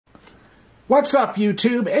What's up,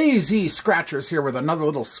 YouTube? AZ Scratchers here with another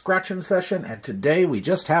little scratching session, and today we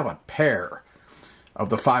just have a pair of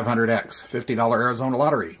the 500X $50 Arizona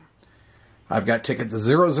Lottery. I've got tickets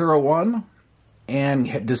 001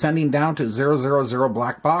 and descending down to 000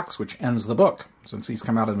 Black Box, which ends the book, since these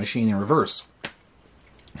come out of the machine in reverse.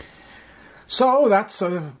 So that's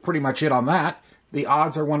pretty much it on that. The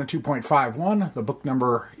odds are 1 to 2.51. The book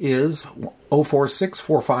number is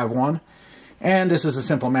 046451. And this is a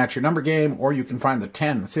simple match your number game, or you can find the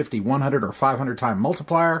 10, 50, 100, or 500 time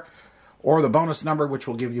multiplier, or the bonus number, which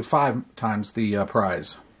will give you 5 times the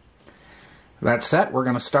prize. That set, we're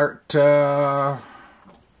going to start.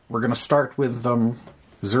 With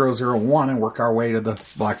 001 and work our way to the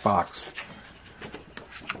black box,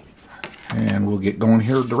 and we'll get going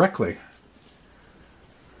here directly.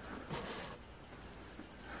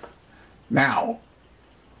 Now,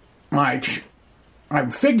 I'm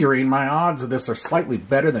figuring my odds of this are slightly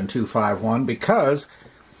better than 251 because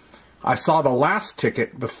I saw the last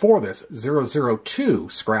ticket before this, 002,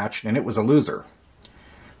 scratched, and it was a loser.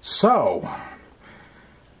 So,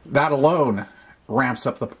 that alone ramps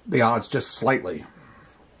up the odds just slightly.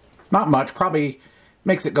 Not much, probably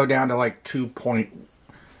makes it go down to like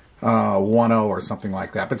 2.10 or something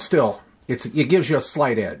like that. But still, it gives you a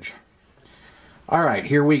slight edge. All right,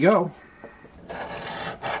 here we go.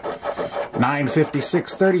 9,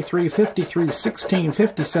 56, 33, 53, 16,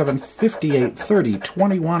 57, 58, 30,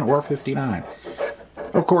 21, or 59.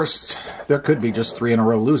 Of course, there could be just 3 in a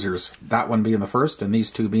row losers. That one being the first, and these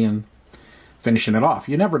two being finishing it off.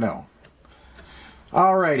 You never know.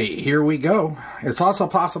 Alrighty, here we go. It's also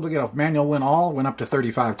possible to get a manual win all, win up to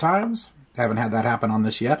 35 times. Haven't had that happen on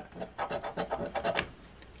this yet.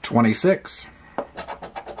 26,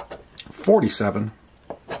 47,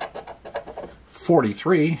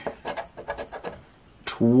 43,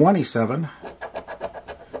 27,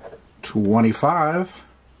 25,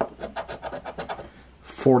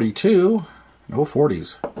 42, no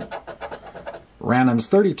 40s, randoms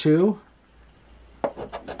 32,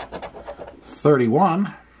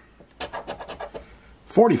 31,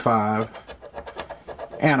 45,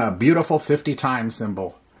 and a beautiful 50 time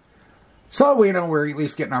symbol. So we know we're at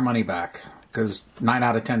least getting our money back, because 9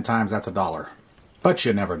 out of 10 times that's $1. But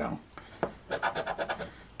you never know.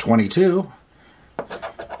 22,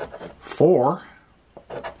 4,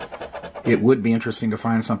 it would be interesting to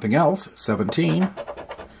find something else, 17,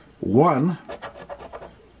 1,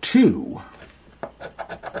 2,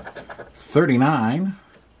 39,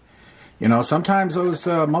 you know, sometimes those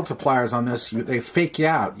multipliers on this, they fake you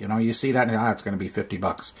out, you know, you see that and it's going to be 50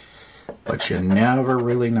 bucks, but you never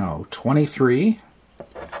really know. 23,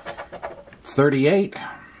 38,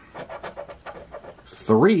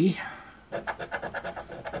 3,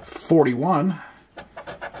 41,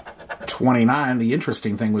 29. The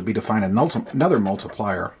interesting thing would be to find another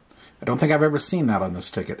multiplier. I don't think I've ever seen that on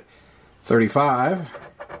this ticket. 35,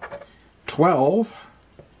 12,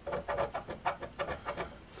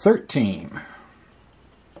 13,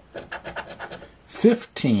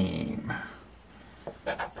 15.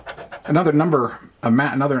 Another number, a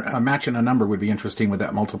match in a number would be interesting with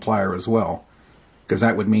that multiplier as well, because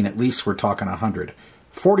that would mean at least we're talking 100.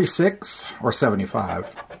 46 or 75.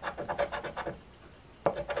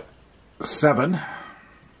 7,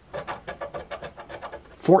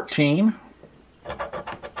 14,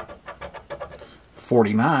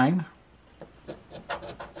 49,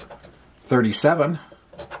 37,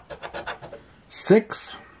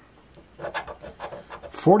 6,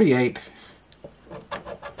 48,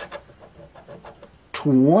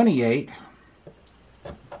 28,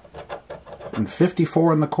 and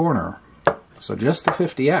 54 in the corner. So just the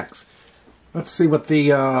 50X. Let's see what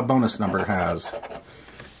the bonus number has.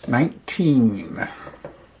 19.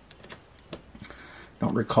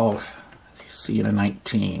 Don't recall seeing a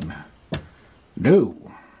 19. No.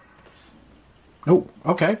 No.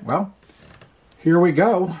 Okay, well, here we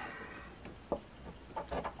go.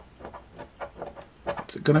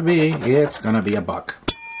 What's it gonna be? It's gonna be a buck.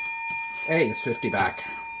 Hey, it's 50 back.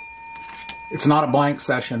 It's not a blank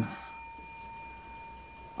session.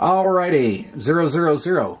 Alrighty,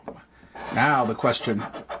 000. Now the question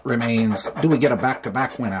remains, do we get a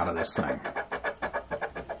back-to-back win out of this thing?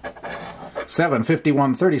 7,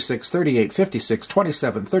 51, 36, 38, 56,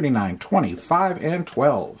 27, 39, 25, and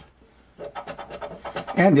 12.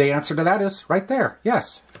 And the answer to that is right there.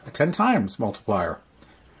 Yes, a 10 times multiplier.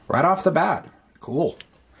 Right off the bat. Cool.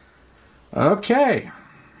 Okay.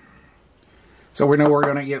 So we know we're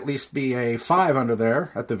going to at least be a 5 under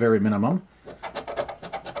there at the very minimum.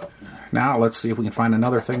 Now let's see if we can find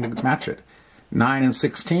another thing to match it. 9 and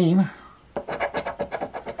 16,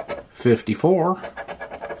 54,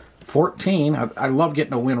 14. I love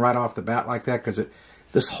getting a win right off the bat like that because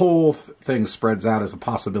this whole thing spreads out as a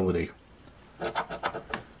possibility.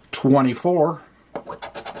 24.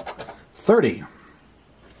 30.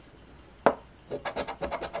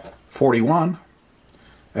 41.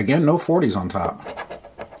 Again, no 40s on top.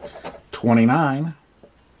 29.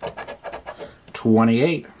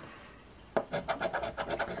 28.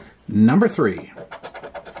 Number 3.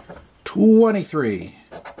 23.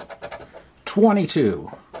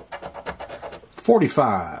 22.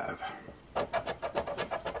 45.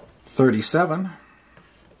 37.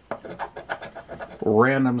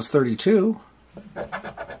 Randoms 32.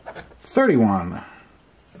 31.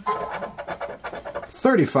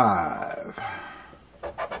 35.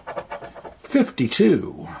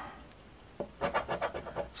 52.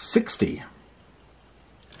 60.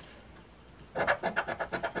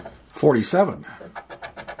 47.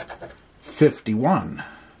 51.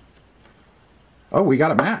 Oh, we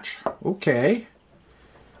got a match. Okay.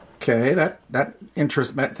 Okay, that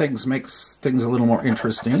makes things a little more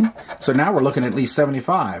interesting. So now we're looking at least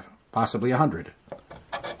 75, possibly 100.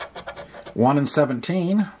 1 and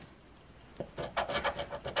 17. I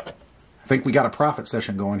think we got a profit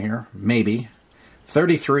session going here. Maybe.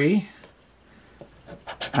 33.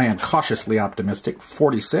 I am cautiously optimistic.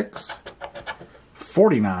 46.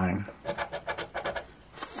 49.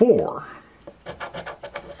 4.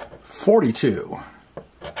 42.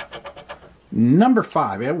 Number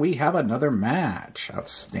 5, and we have another match.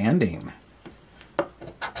 Outstanding.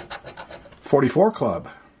 44 club.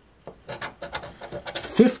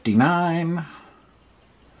 59.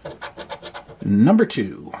 Number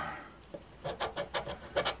 2.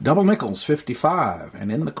 Double nickels, 55.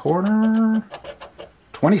 And in the corner,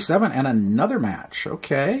 27, and another match.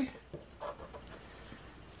 Okay.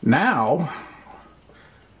 Now,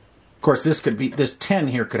 of course, this 10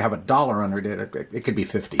 here could have $1 under it. It could be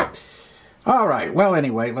 50. All right, well,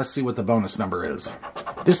 anyway, let's see what the bonus number is.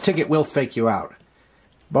 This ticket will fake you out.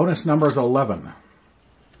 Bonus number is 11.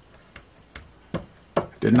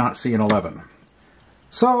 Did not see an 11.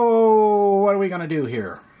 So, what are we going to do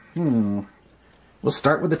here? We'll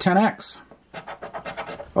start with the 10X.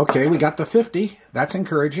 Okay, we got the 50. That's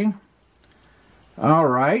encouraging. All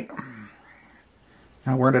right.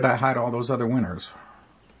 Now, where did I hide all those other winners?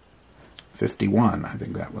 51, I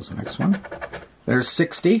think that was the next one. There's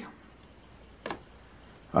 60.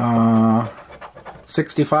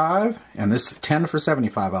 65, and this 10 for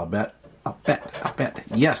 75, I'll bet.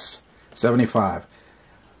 Yes, 75.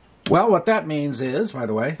 Well, what that means is, by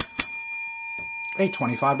the way, a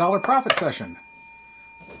 $25 profit session.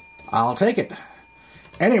 I'll take it.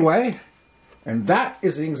 Anyway, and that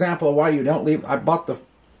is the example of why you don't leave. I bought the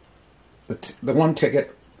one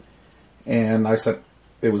ticket, and I said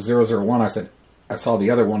it was 001. I said I saw the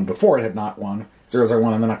other one before it had not won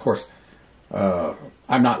 001, and then of course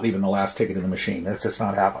I'm not leaving the last ticket in the machine. That's just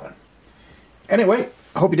not happening. Anyway,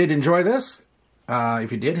 I hope you did enjoy this.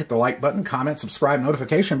 If you did, hit the like button, comment, subscribe,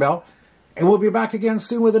 notification bell, and we'll be back again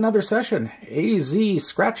soon with another session. AZ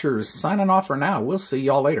Scratchers signing off for now. We'll see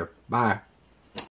y'all later. Bye.